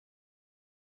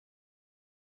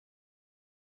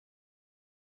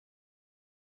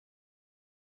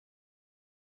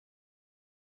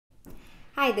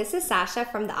Hi, this is Sasha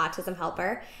from the Autism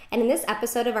Helper, and in this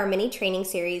episode of our mini training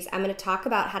series, I'm going to talk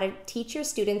about how to teach your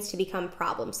students to become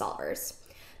problem solvers.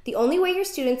 The only way your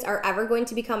students are ever going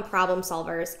to become problem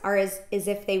solvers is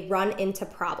if they run into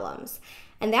problems.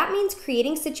 And that means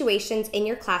creating situations in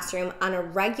your classroom on a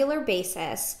regular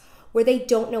basis where they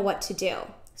don't know what to do.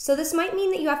 So this might mean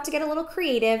that you have to get a little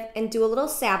creative and do a little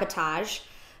sabotage,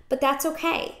 but that's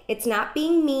okay. It's not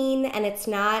being mean, and it's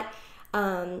not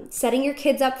setting your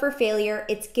kids up for failure.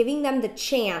 It's giving them the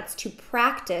chance to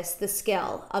practice the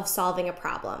skill of solving a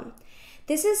problem.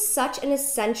 This is such an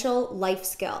essential life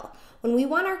skill. When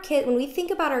we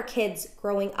think about our kids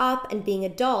growing up and being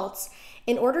adults,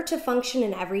 in order to function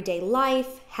in everyday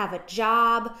life, have a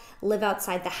job, live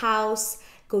outside the house,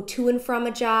 go to and from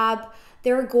a job,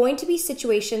 there are going to be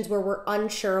situations where we're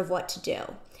unsure of what to do.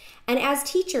 And as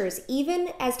teachers,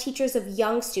 even as teachers of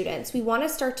young students, we want to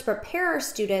start to prepare our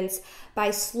students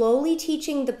by slowly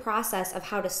teaching the process of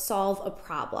how to solve a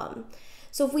problem.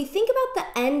 So if we think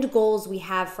about the end goals we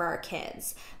have for our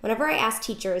kids, whenever I ask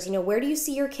teachers, where do you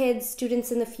see your kids,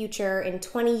 students in the future, in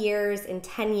 20 years, in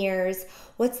 10 years,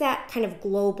 what's that kind of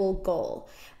global goal?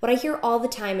 What I hear all the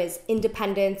time is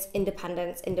independence,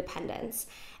 independence, independence.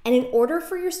 And in order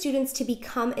for your students to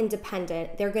become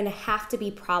independent, they're going to have to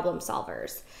be problem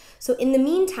solvers. So in the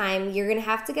meantime, you're going to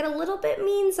have to get a little bit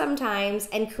mean sometimes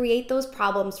and create those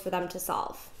problems for them to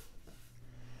solve.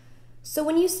 So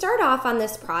when you start off on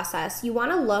this process, you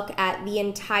want to look at the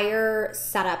entire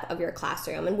setup of your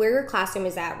classroom and where your classroom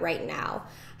is at right now.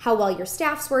 How well your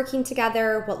staff's working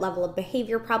together, what level of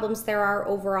behavior problems there are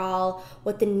overall,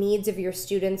 what the needs of your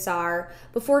students are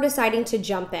before deciding to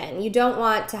jump in. You don't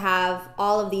want to have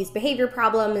all of these behavior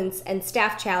problems and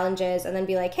staff challenges and then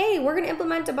be like, hey, we're going to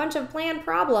implement a bunch of planned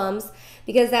problems,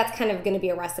 because that's kind of going to be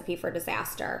a recipe for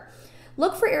disaster.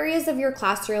 Look for areas of your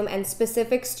classroom and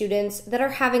specific students that are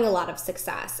having a lot of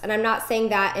success. And I'm not saying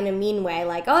that in a mean way,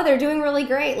 like, oh, they're doing really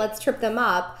great, let's trip them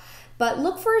up. But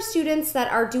look for students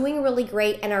that are doing really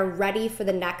great and are ready for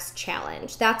the next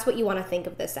challenge. That's what you want to think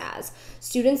of this as.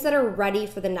 Students that are ready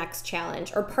for the next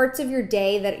challenge, or parts of your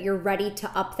day that you're ready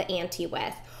to up the ante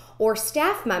with, or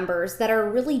staff members that are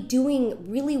really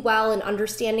doing really well and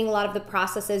understanding a lot of the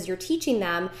processes you're teaching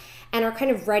them and are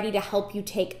kind of ready to help you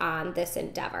take on this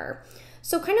endeavor.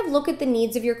 So kind of look at the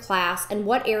needs of your class and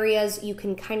what areas you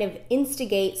can kind of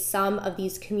instigate some of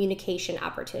these communication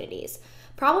opportunities.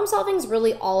 Problem solving is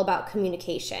really all about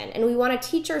communication, and we want to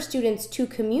teach our students to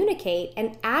communicate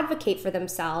and advocate for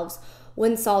themselves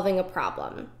when solving a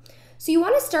problem. So you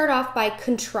want to start off by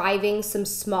contriving some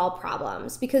small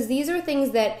problems, because these are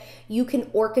things that you can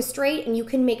orchestrate and you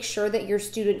can make sure that your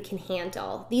student can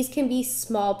handle. These can be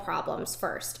small problems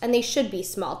first, and they should be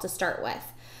small to start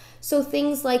with. So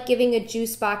things like giving a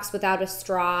juice box without a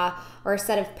straw, or a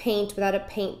set of paint without a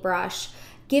paintbrush.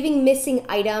 Giving missing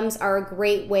items are a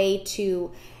great way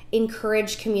to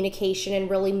encourage communication and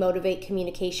really motivate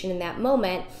communication in that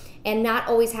moment, and not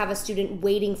always have a student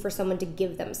waiting for someone to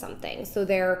give them something. So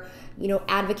they're,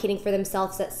 advocating for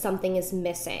themselves that something is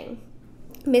missing.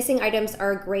 Missing items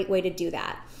are a great way to do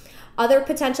that. Other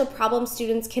potential problems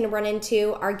students can run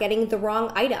into are getting the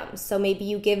wrong items. So maybe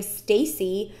you give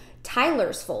Stacy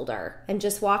Tyler's folder and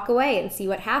just walk away and see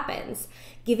what happens.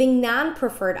 Giving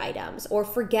non-preferred items, or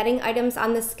forgetting items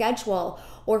on the schedule,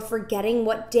 or forgetting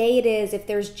what day it is, if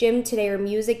there's gym today or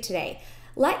music today.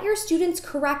 Let your students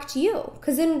correct you,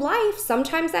 because in life,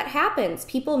 sometimes that happens.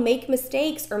 People make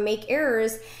mistakes or make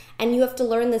errors, and you have to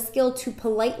learn the skill to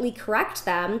politely correct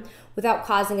them without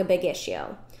causing a big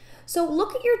issue. So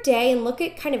look at your day and look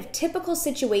at kind of typical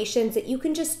situations that you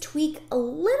can just tweak a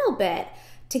little bit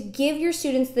to give your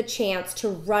students the chance to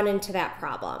run into that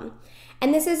problem.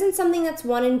 And this isn't something that's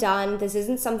one and done. This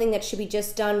isn't something that should be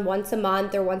just done once a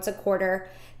month or once a quarter.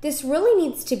 This really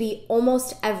needs to be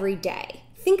almost every day.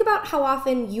 Think about how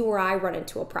often you or I run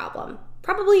into a problem.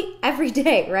 Probably every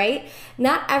day, right?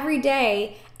 Not every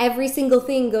day, every single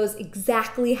thing goes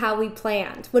exactly how we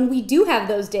planned. When we do have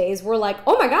those days, we're like,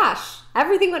 oh my gosh,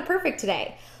 everything went perfect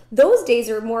today. Those days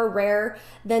are more rare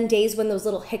than days when those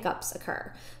little hiccups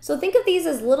occur. So think of these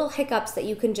as little hiccups that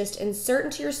you can just insert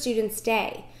into your students'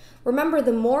 day. Remember,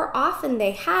 the more often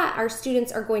our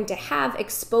students are going to have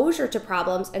exposure to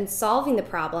problems and solving the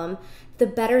problem, the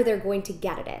better they're going to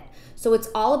get at it. So it's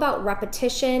all about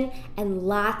repetition and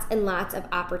lots of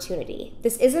opportunity.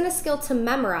 This isn't a skill to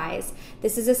memorize.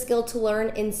 This is a skill to learn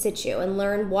in situ and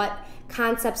learn what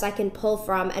concepts I can pull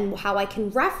from and how I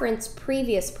can reference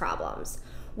previous problems.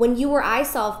 When you or I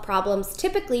solve problems,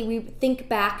 typically we think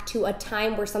back to a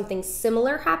time where something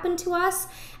similar happened to us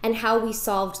and how we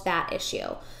solved that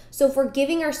issue. So if we're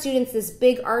giving our students this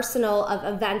big arsenal of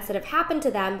events that have happened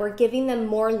to them, we're giving them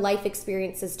more life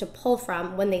experiences to pull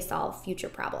from when they solve future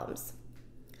problems.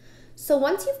 So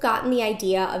once you've gotten the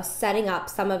idea of setting up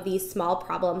some of these small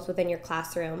problems within your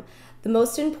classroom, the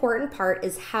most important part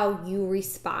is how you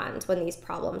respond when these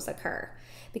problems occur.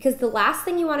 Because the last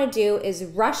thing you want to do is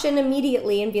rush in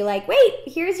immediately and be like, wait,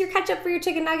 here's your ketchup for your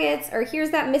chicken nuggets, or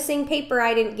here's that missing paper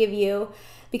I didn't give you,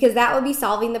 because that would be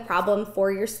solving the problem for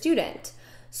your student.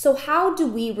 So how do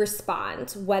we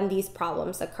respond when these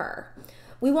problems occur?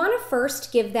 We want to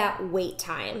first give that wait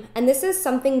time. And this is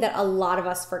something that a lot of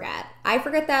us forget. I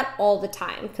forget that all the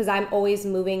time because I'm always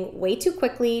moving way too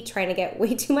quickly, trying to get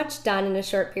way too much done in a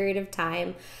short period of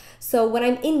time. So when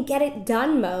I'm in get it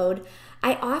done mode,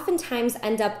 I oftentimes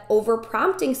end up over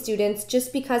prompting students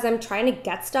just because I'm trying to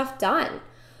get stuff done.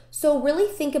 So really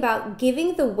think about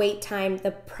giving the wait time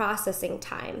the processing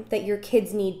time that your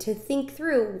kids need to think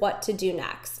through what to do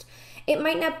next. It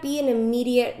might not be an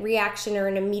immediate reaction or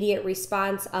an immediate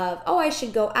response of, oh, I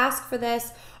should go ask for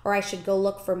this, or I should go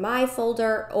look for my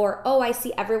folder, or, oh, I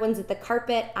see everyone's at the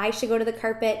carpet, I should go to the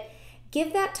carpet.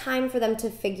 Give that time for them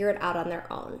to figure it out on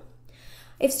their own.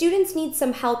 If students need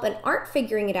some help and aren't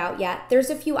figuring it out yet, there's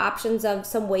a few options of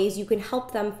some ways you can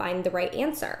help them find the right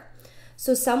answer.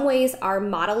 So some ways are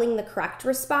modeling the correct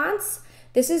response.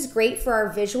 This is great for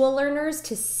our visual learners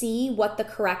to see what the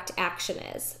correct action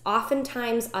is.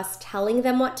 Oftentimes, us telling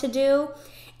them what to do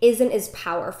isn't as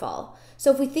powerful. So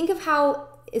if we think of how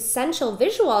essential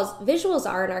visuals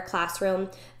are in our classroom,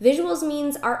 visuals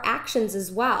means our actions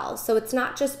as well. So it's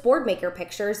not just board maker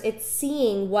pictures, it's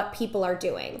seeing what people are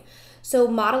doing. So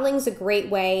modeling is a great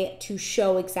way to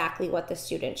show exactly what the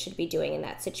student should be doing in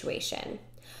that situation.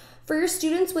 For your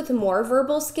students with more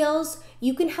verbal skills,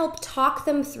 you can help talk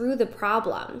them through the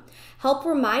problem. Help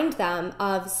remind them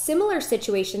of similar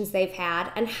situations they've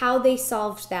had and how they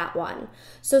solved that one.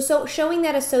 So showing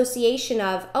that association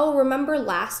of, oh, remember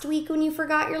last week when you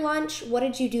forgot your lunch? What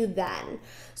did you do then?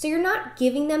 So you're not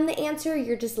giving them the answer,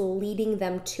 you're just leading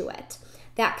them to it.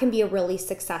 That can be a really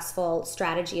successful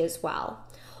strategy as well.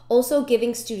 Also,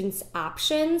 giving students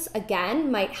options, again,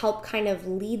 might help kind of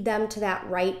lead them to that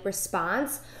right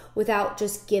response without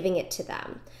just giving it to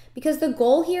them. Because the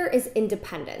goal here is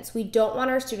independence. We don't want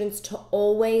our students to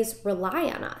always rely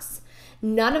on us.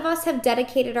 None of us have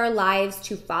dedicated our lives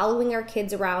to following our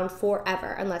kids around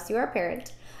forever, unless you are a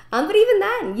parent. But even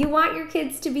then, you want your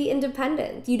kids to be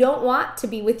independent. You don't want to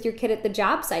be with your kid at the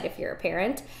job site if you're a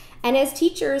parent. And as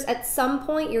teachers, at some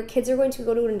point, your kids are going to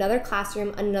go to another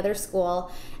classroom, another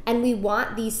school, and we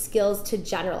want these skills to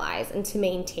generalize and to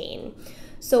maintain.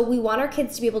 So we want our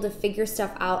kids to be able to figure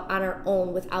stuff out on our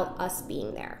own without us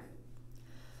being there.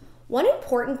 One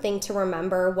important thing to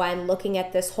remember when looking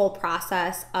at this whole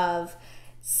process of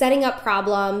setting up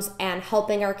problems and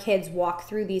helping our kids walk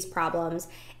through these problems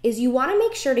is you want to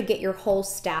make sure to get your whole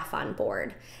staff on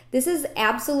board. This is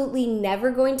absolutely never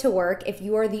going to work if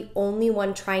you are the only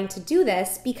one trying to do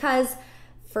this because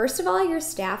first of all, your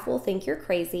staff will think you're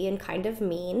crazy and kind of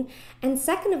mean. And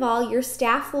second of all, your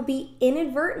staff will be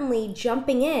inadvertently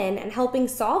jumping in and helping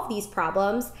solve these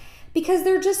problems because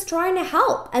they're just trying to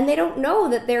help and they don't know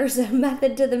that there's a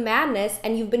method to the madness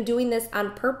and you've been doing this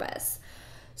on purpose.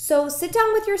 So sit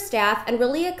down with your staff and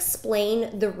really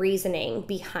explain the reasoning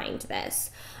behind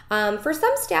this. For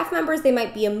some staff members, they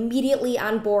might be immediately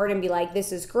on board and be like,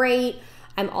 this is great.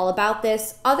 I'm all about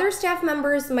this. Other staff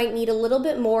members might need a little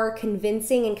bit more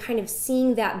convincing and kind of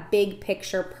seeing that big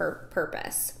picture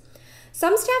purpose.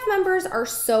 Some staff members are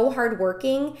so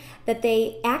hardworking that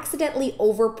they accidentally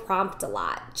overprompt a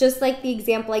lot. Just like the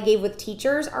example I gave with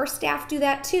teachers, our staff do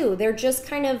that too. They're just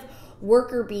kind of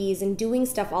worker bees and doing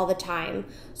stuff all the time.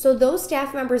 So those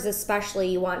staff members especially,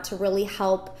 you want to really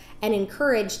help and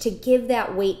encourage to give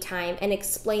that wait time and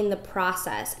explain the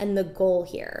process and the goal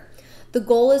here. The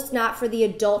goal is not for the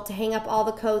adult to hang up all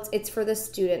the coats, it's for the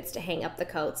students to hang up the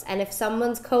coats. And if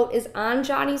someone's coat is on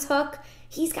Johnny's hook,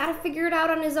 he's got to figure it out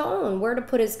on his own, where to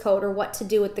put his coat or what to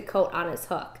do with the coat on his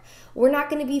hook. We're not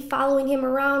going to be following him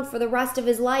around for the rest of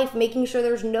his life, making sure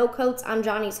there's no coats on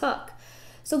Johnny's hook.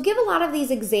 So give a lot of these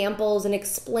examples and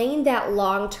explain that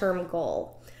long-term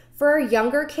goal. For our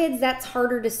younger kids, that's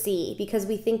harder to see because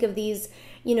we think of these,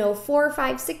 4,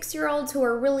 5, 6-year-olds who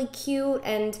are really cute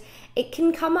and it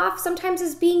can come off sometimes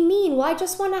as being mean. Well, I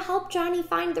just want to help Johnny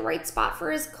find the right spot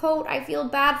for his coat. I feel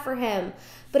bad for him.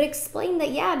 But explain that,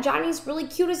 yeah, Johnny's really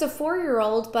cute as a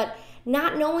 4-year-old, but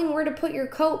Not knowing where to put your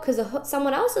coat because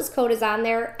someone else's coat is on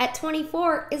there at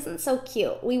 24 isn't so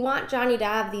cute. We want Johnny to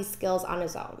have these skills on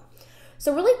his own.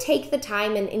 So really take the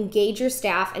time and engage your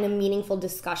staff in a meaningful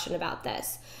discussion about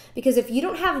this, because if you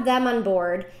don't have them on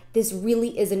board, this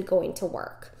really isn't going to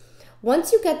work.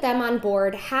 Once you get them on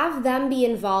board, have them be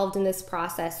involved in this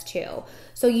process too.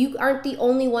 So you aren't the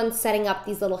only one setting up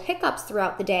these little hiccups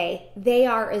throughout the day. They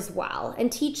are as well.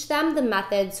 And teach them the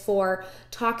methods for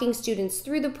talking students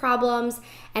through the problems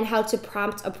and how to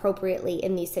prompt appropriately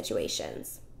in these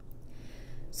situations.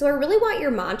 So I really want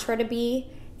your mantra to be,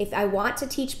 if I want to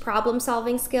teach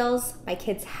problem-solving skills, my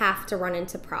kids have to run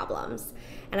into problems.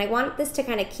 And I want this to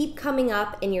kind of keep coming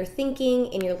up in your thinking,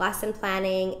 in your lesson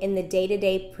planning, in the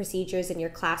day-to-day procedures in your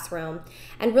classroom,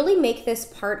 and really make this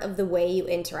part of the way you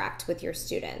interact with your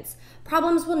students.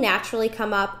 Problems will naturally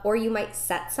come up, or you might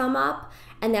set some up,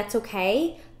 and that's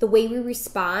okay. The way we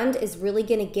respond is really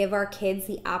going to give our kids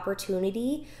the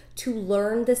opportunity to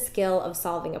learn the skill of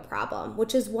solving a problem,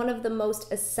 which is one of the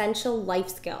most essential life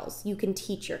skills you can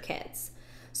teach your kids.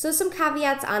 So some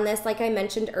caveats on this, like I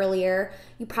mentioned earlier,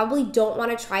 you probably don't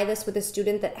want to try this with a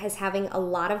student that is having a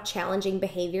lot of challenging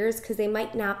behaviors because they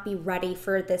might not be ready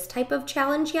for this type of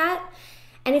challenge yet.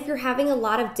 And if you're having a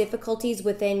lot of difficulties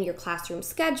within your classroom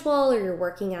schedule or you're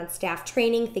working on staff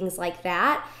training, things like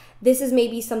that, this is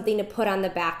maybe something to put on the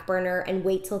back burner and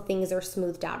wait till things are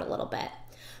smoothed out a little bit.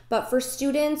 But for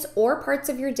students or parts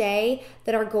of your day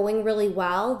that are going really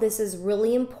well, this is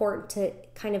really important to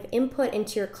kind of input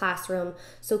into your classroom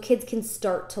so kids can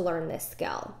start to learn this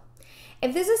skill.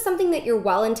 If this is something that you're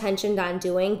well-intentioned on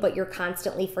doing, but you're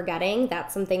constantly forgetting,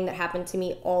 that's something that happened to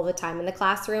me all the time in the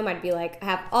classroom. I'd be like, I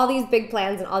have all these big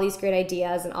plans and all these great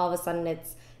ideas, and all of a sudden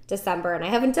it's December and I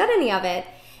haven't done any of it.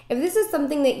 If this is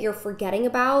something that you're forgetting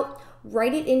about,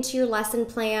 write it into your lesson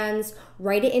plans,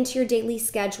 write it into your daily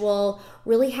schedule,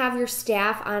 really have your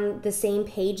staff on the same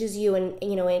page as you and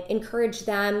encourage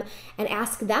them and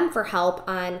ask them for help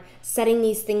on setting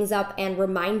these things up and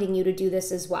reminding you to do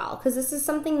this as well. Because this is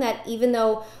something that even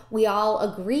though we all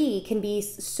agree can be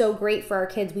so great for our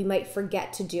kids, we might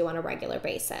forget to do on a regular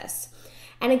basis.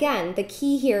 And again, the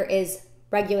key here is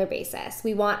regular basis.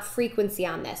 We want frequency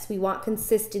on this. We want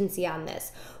consistency on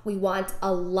this. We want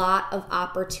a lot of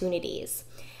opportunities.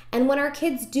 And when our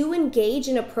kids do engage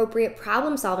in appropriate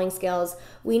problem-solving skills,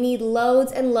 we need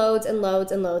loads and loads and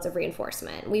loads and loads of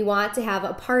reinforcement. We want to have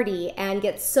a party and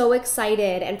get so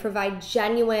excited and provide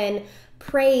genuine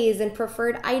praise and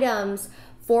preferred items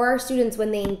for our students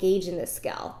when they engage in this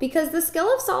skill, because the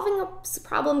skill of solving a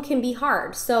problem can be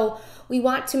hard. So we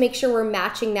want to make sure we're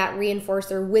matching that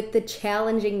reinforcer with the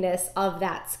challengingness of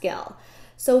that skill.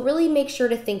 So really make sure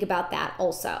to think about that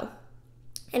also.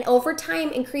 And over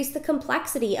time, increase the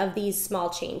complexity of these small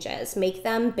changes. Make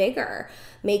them bigger.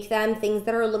 Make them things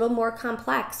that are a little more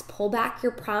complex. Pull back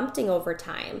your prompting over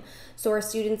time so our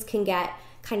students can get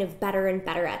kind of better and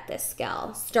better at this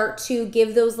skill. Start to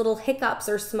give those little hiccups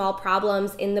or small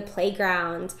problems in the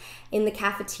playground, in the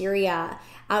cafeteria,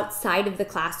 outside of the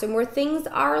classroom where things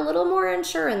are a little more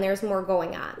unsure and there's more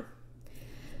going on.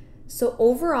 So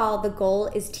overall, the goal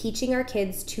is teaching our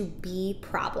kids to be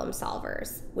problem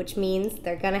solvers, which means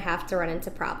they're gonna have to run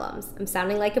into problems. I'm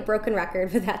sounding like a broken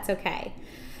record, but that's okay.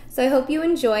 So I hope you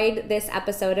enjoyed this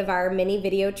episode of our mini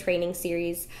video training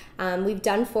series. We've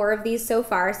done 4 of these so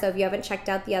far, so if you haven't checked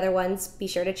out the other ones, be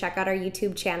sure to check out our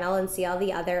YouTube channel and see all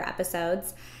the other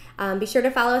episodes. Be sure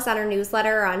to follow us on our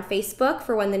newsletter or on Facebook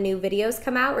for when the new videos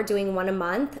come out. We're doing one a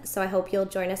month, so I hope you'll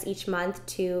join us each month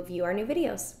to view our new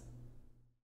videos.